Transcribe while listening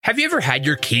Have you ever had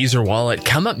your keys or wallet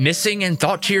come up missing and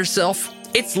thought to yourself,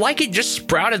 it's like it just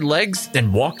sprouted legs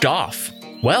and walked off?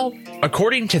 Well,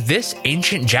 according to this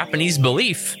ancient Japanese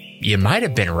belief, you might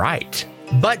have been right.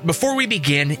 But before we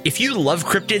begin, if you love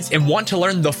cryptids and want to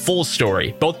learn the full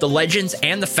story, both the legends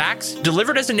and the facts,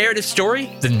 delivered as a narrative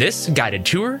story, then this guided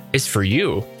tour is for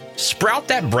you. Sprout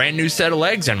that brand new set of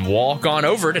legs and walk on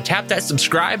over to tap that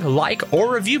subscribe, like,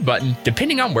 or review button,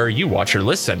 depending on where you watch or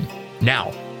listen.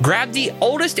 Now, grab the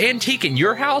oldest antique in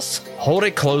your house, hold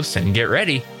it close, and get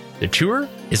ready. The tour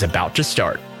is about to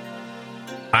start.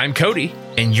 I'm Cody,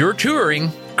 and you're touring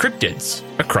cryptids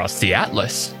across the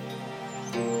Atlas.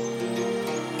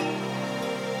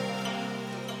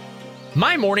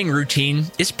 My morning routine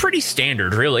is pretty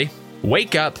standard, really.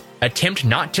 Wake up, attempt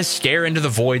not to stare into the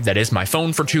void that is my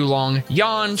phone for too long,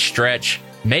 yawn, stretch,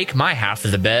 make my half of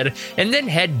the bed, and then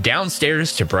head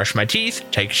downstairs to brush my teeth,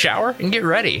 take a shower, and get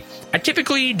ready. I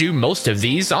typically do most of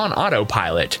these on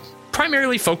autopilot,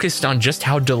 primarily focused on just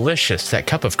how delicious that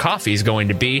cup of coffee is going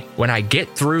to be when I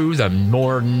get through the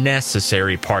more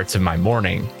necessary parts of my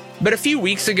morning. But a few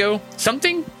weeks ago,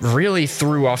 something really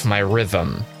threw off my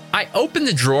rhythm. I opened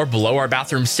the drawer below our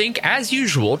bathroom sink as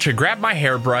usual to grab my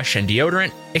hairbrush and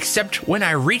deodorant, except when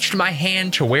I reached my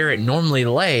hand to where it normally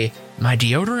lay, my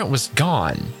deodorant was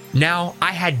gone. Now,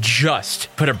 I had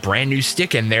just put a brand new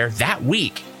stick in there that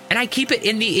week, and I keep it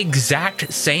in the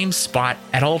exact same spot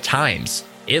at all times.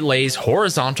 It lays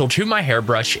horizontal to my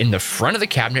hairbrush in the front of the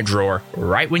cabinet drawer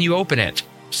right when you open it.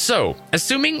 So,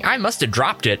 assuming I must have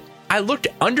dropped it, I looked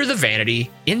under the vanity,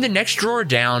 in the next drawer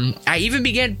down. I even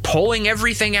began pulling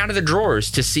everything out of the drawers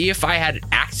to see if I had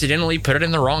accidentally put it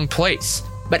in the wrong place.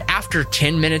 But after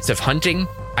 10 minutes of hunting,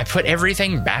 I put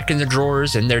everything back in the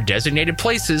drawers in their designated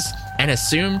places and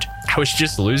assumed I was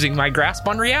just losing my grasp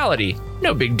on reality.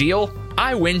 No big deal.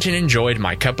 I went and enjoyed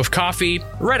my cup of coffee,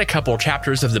 read a couple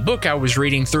chapters of the book I was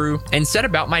reading through, and set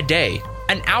about my day.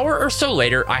 An hour or so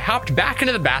later, I hopped back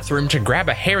into the bathroom to grab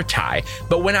a hair tie,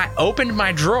 but when I opened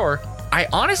my drawer, I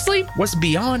honestly was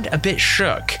beyond a bit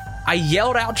shook. I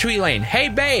yelled out to Elaine, "Hey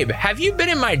babe, have you been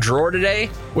in my drawer today?"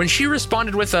 When she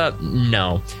responded with a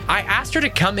no. I asked her to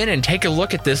come in and take a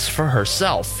look at this for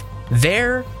herself.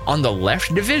 There, on the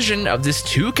left division of this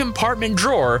 2-compartment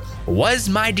drawer, was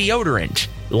my deodorant,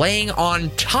 laying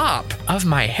on top of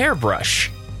my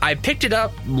hairbrush. I picked it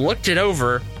up, looked it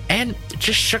over, and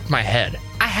just shook my head.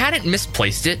 I hadn't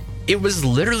misplaced it. It was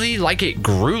literally like it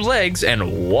grew legs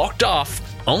and walked off,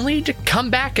 only to come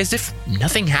back as if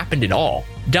nothing happened at all.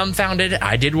 Dumbfounded,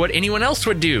 I did what anyone else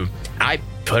would do. I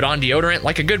put on deodorant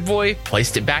like a good boy,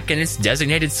 placed it back in its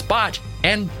designated spot,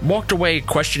 and walked away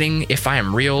questioning if I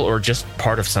am real or just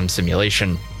part of some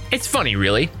simulation. It's funny,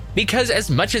 really, because as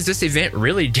much as this event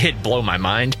really did blow my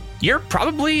mind, you're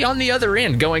probably on the other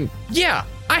end going, yeah,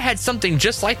 I had something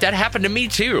just like that happen to me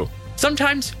too.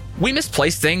 Sometimes we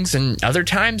misplace things, and other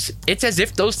times it's as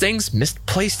if those things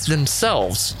misplaced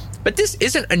themselves. But this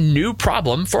isn't a new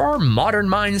problem for our modern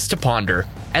minds to ponder.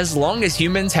 As long as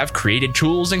humans have created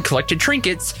tools and collected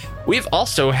trinkets, we've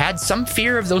also had some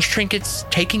fear of those trinkets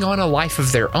taking on a life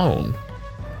of their own.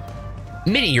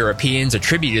 Many Europeans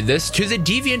attributed this to the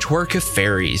deviant work of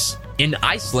fairies. In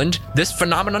Iceland, this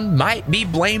phenomenon might be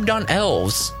blamed on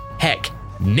elves. Heck,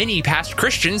 many past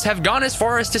Christians have gone as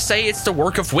far as to say it's the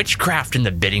work of witchcraft and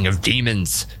the bidding of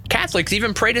demons. Catholics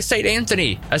even pray to Saint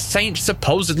Anthony, a saint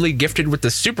supposedly gifted with the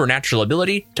supernatural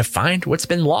ability to find what's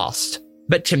been lost.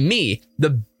 But to me,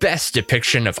 the best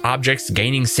depiction of objects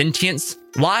gaining sentience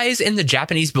lies in the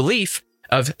Japanese belief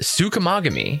of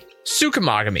Tsukumogami.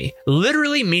 Tsukumogami,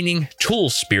 literally meaning tool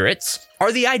spirits,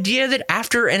 are the idea that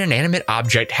after an inanimate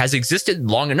object has existed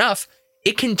long enough,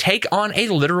 it can take on a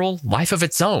literal life of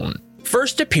its own.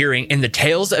 First appearing in the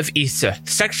Tales of Ise,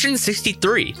 section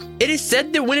 63, it is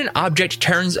said that when an object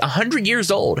turns 100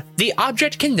 years old, the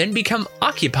object can then become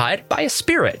occupied by a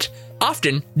spirit.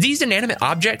 Often, these inanimate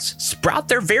objects sprout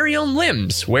their very own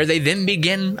limbs, where they then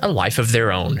begin a life of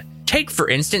their own. Take, for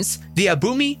instance, the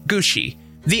Abumi Gushi.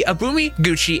 The Abumi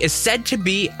Gushi is said to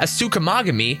be a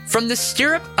Tsukumogami from the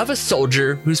stirrup of a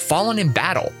soldier who's fallen in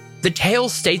battle. The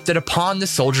tales state that upon the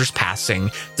soldier's passing,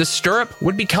 the stirrup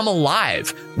would become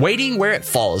alive, waiting where it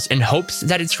falls in hopes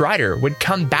that its rider would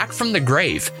come back from the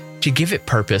grave to give it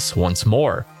purpose once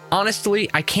more. Honestly,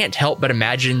 I can't help but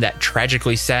imagine that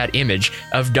tragically sad image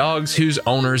of dogs whose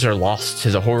owners are lost to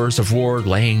the horrors of war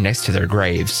laying next to their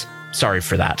graves. Sorry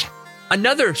for that.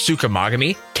 Another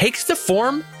Tsukumogami takes the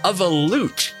form of a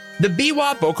lute. The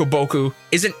biwa bokoboku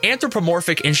is an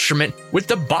anthropomorphic instrument with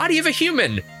the body of a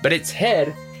human, but its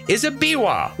head is a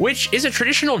biwa, which is a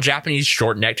traditional Japanese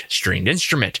short-necked stringed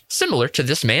instrument, similar to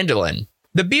this mandolin.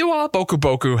 The biwa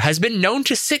boku has been known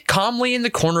to sit calmly in the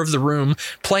corner of the room,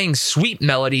 playing sweet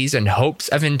melodies in hopes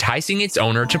of enticing its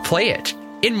owner to play it.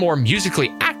 In more musically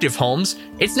active homes,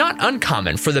 it's not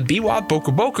uncommon for the biwa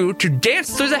boku to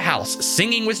dance through the house,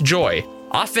 singing with joy,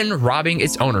 often robbing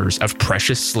its owners of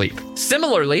precious sleep.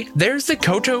 Similarly, there's the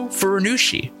koto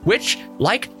furunushi, which,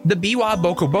 like the biwa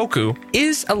boku,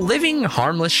 is a living,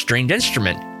 harmless stringed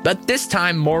instrument, but this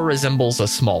time more resembles a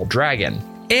small dragon.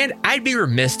 And I'd be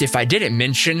remiss if I didn't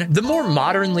mention the more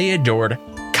modernly adored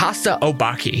kasa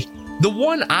obaki, the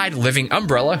one-eyed living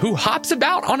umbrella who hops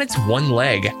about on its one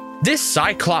leg. This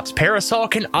cyclops parasol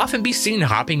can often be seen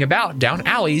hopping about down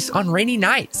alleys on rainy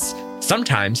nights.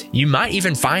 Sometimes you might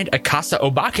even find a kasa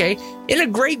obake in a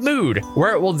great mood,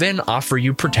 where it will then offer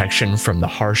you protection from the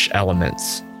harsh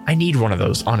elements. I need one of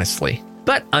those, honestly.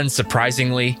 But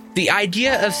unsurprisingly, the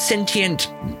idea of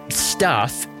sentient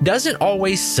stuff doesn't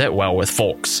always sit well with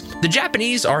folks. The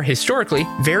Japanese are historically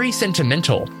very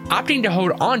sentimental, opting to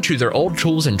hold on to their old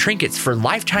tools and trinkets for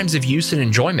lifetimes of use and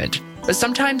enjoyment. But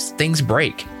sometimes things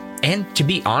break. And to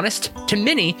be honest, to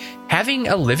many, having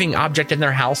a living object in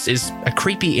their house is a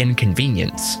creepy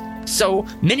inconvenience. So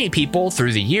many people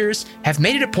through the years have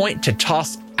made it a point to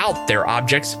toss out their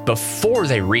objects before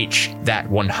they reach that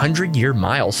 100-year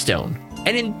milestone.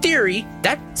 And in theory,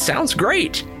 that sounds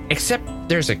great, except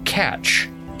there's a catch.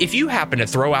 If you happen to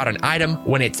throw out an item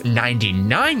when it's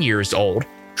 99 years old,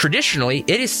 traditionally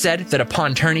it is said that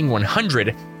upon turning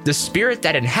 100, the spirit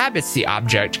that inhabits the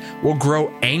object will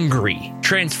grow angry,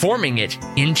 transforming it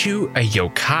into a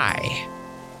yokai.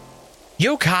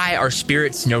 Yokai are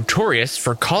spirits notorious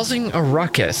for causing a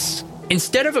ruckus.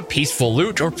 Instead of a peaceful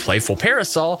lute or playful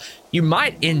parasol, you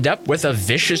might end up with a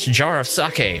vicious jar of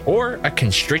sake or a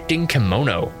constricting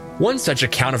kimono. One such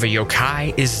account of a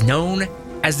yokai is known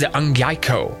as the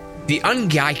ungaiko. The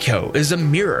ungaiko is a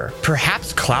mirror,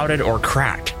 perhaps clouded or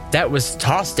cracked, that was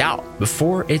tossed out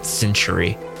before its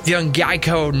century. The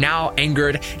ungaiko, now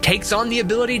angered, takes on the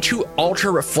ability to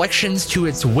alter reflections to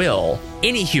its will.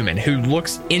 Any human who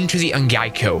looks into the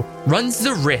ungaiko runs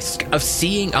the risk of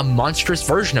seeing a monstrous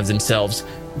version of themselves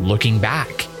looking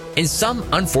back. And some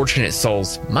unfortunate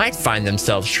souls might find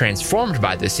themselves transformed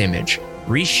by this image,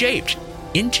 reshaped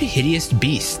into hideous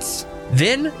beasts.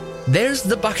 Then there's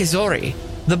the bakizori.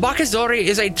 The bakizori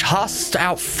is a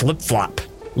tossed-out flip-flop,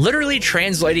 literally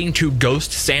translating to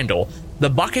ghost sandal. The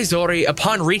bakizori,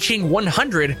 upon reaching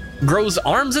 100, grows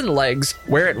arms and legs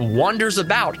where it wanders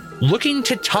about, looking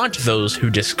to taunt those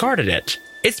who discarded it.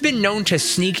 It's been known to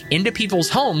sneak into people's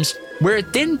homes, where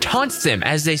it then taunts them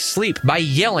as they sleep by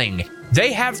yelling,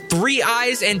 "They have 3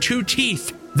 eyes and 2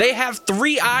 teeth! They have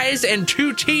 3 eyes and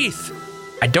 2 teeth!"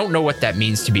 I don't know what that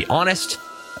means, to be honest,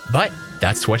 but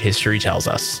that's what history tells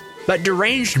us. But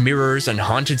deranged mirrors and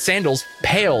haunted sandals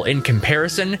pale in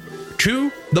comparison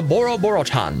to the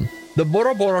Boroborotan. The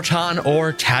Boroborotan,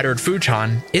 or tattered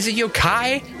futon, is a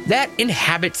yokai that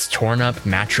inhabits torn-up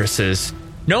mattresses.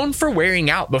 Known for wearing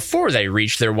out before they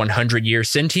reach their 100-year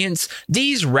sentience,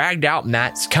 these ragged-out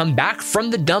mats come back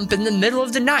from the dump in the middle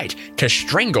of the night to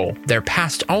strangle their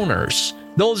past owners.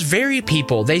 Those very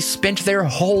people they spent their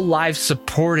whole lives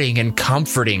supporting and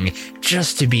comforting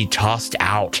just to be tossed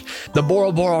out. The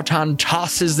Boroborotan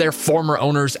tosses their former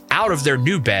owners out of their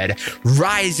new bed,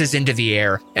 rises into the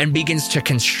air, and begins to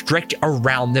constrict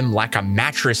around them like a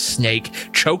mattress snake,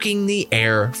 choking the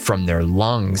air from their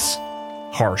lungs.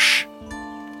 Harsh.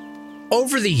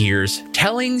 Over the years,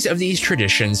 tellings of these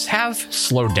traditions have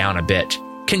slowed down a bit.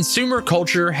 Consumer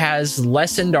culture has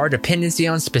lessened our dependency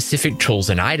on specific tools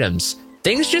and items.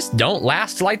 Things just don't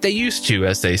last like they used to,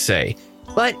 as they say.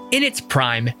 But in its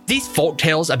prime, these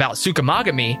folktales about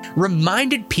Tsukumogami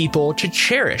reminded people to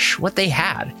cherish what they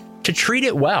had, to treat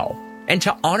it well, and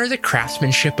to honor the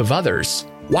craftsmanship of others.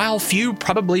 While few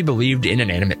probably believed in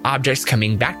inanimate objects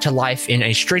coming back to life in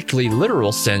a strictly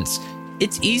literal sense,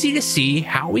 it's easy to see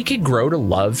how we could grow to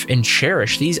love and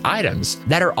cherish these items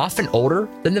that are often older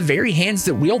than the very hands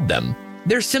that wield them.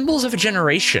 They're symbols of a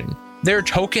generation. They're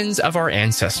tokens of our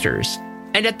ancestors.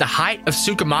 And at the height of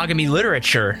Tsukumogami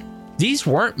literature, these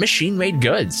weren't machine-made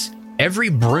goods. Every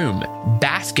broom,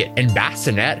 basket, and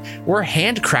bassinet were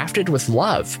handcrafted with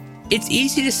love. It's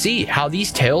easy to see how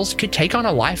these tales could take on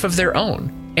a life of their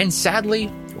own, and sadly,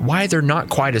 why they're not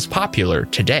quite as popular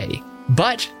today.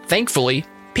 But, thankfully,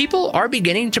 people are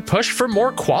beginning to push for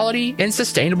more quality and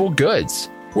sustainable goods.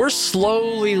 We're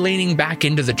slowly leaning back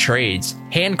into the trades,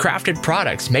 handcrafted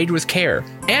products made with care,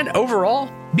 and overall,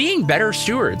 being better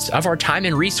stewards of our time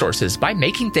and resources by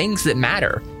making things that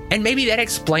matter. And maybe that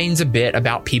explains a bit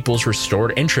about people's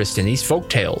restored interest in these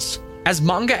folktales. As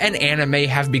manga and anime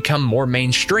have become more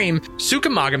mainstream,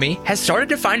 Tsukumogami has started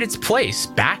to find its place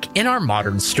back in our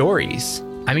modern stories.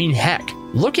 I mean, heck,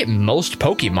 look at most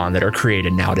Pokemon that are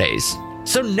created nowadays.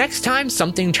 So next time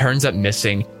something turns up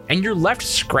missing and you're left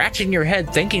scratching your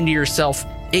head thinking to yourself,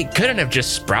 it couldn't have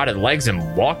just sprouted legs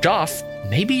and walked off,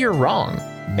 maybe you're wrong.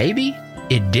 Maybe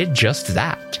it did just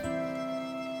that.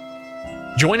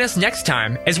 Join us next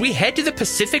time as we head to the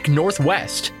Pacific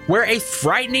Northwest, where a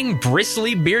frightening,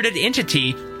 bristly bearded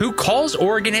entity who calls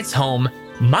Oregon its home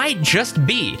might just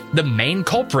be the main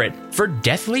culprit for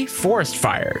deathly forest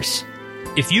fires.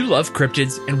 If you love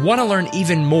cryptids and want to learn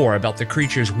even more about the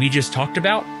creatures we just talked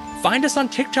about, find us on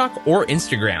TikTok or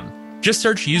Instagram. Just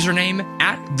search username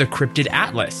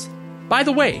 @TheCryptidAtlas. By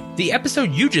the way, the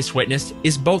episode you just witnessed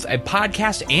is both a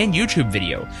podcast and YouTube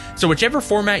video, so whichever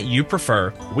format you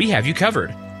prefer, we have you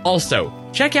covered. Also,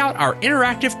 check out our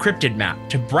interactive cryptid map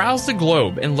to browse the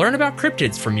globe and learn about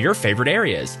cryptids from your favorite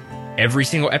areas. Every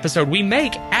single episode we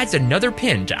make adds another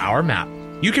pin to our map.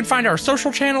 You can find our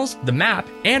social channels, the map,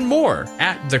 and more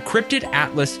at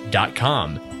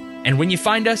thecryptidatlas.com. And when you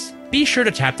find us, be sure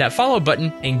to tap that follow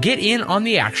button and get in on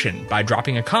the action by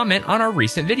dropping a comment on our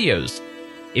recent videos.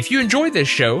 If you enjoy this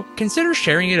show, consider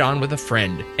sharing it on with a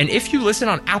friend. And if you listen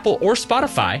on Apple or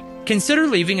Spotify, consider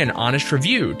leaving an honest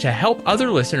review to help other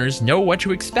listeners know what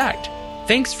to expect.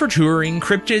 Thanks for touring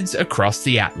cryptids across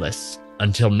the Atlas.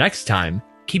 Until next time,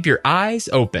 keep your eyes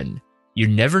open. You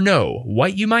never know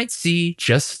what you might see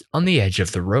just on the edge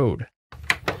of the road.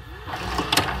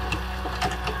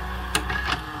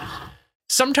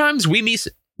 Sometimes we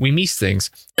miss things.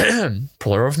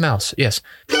 Plural of mouse, yes.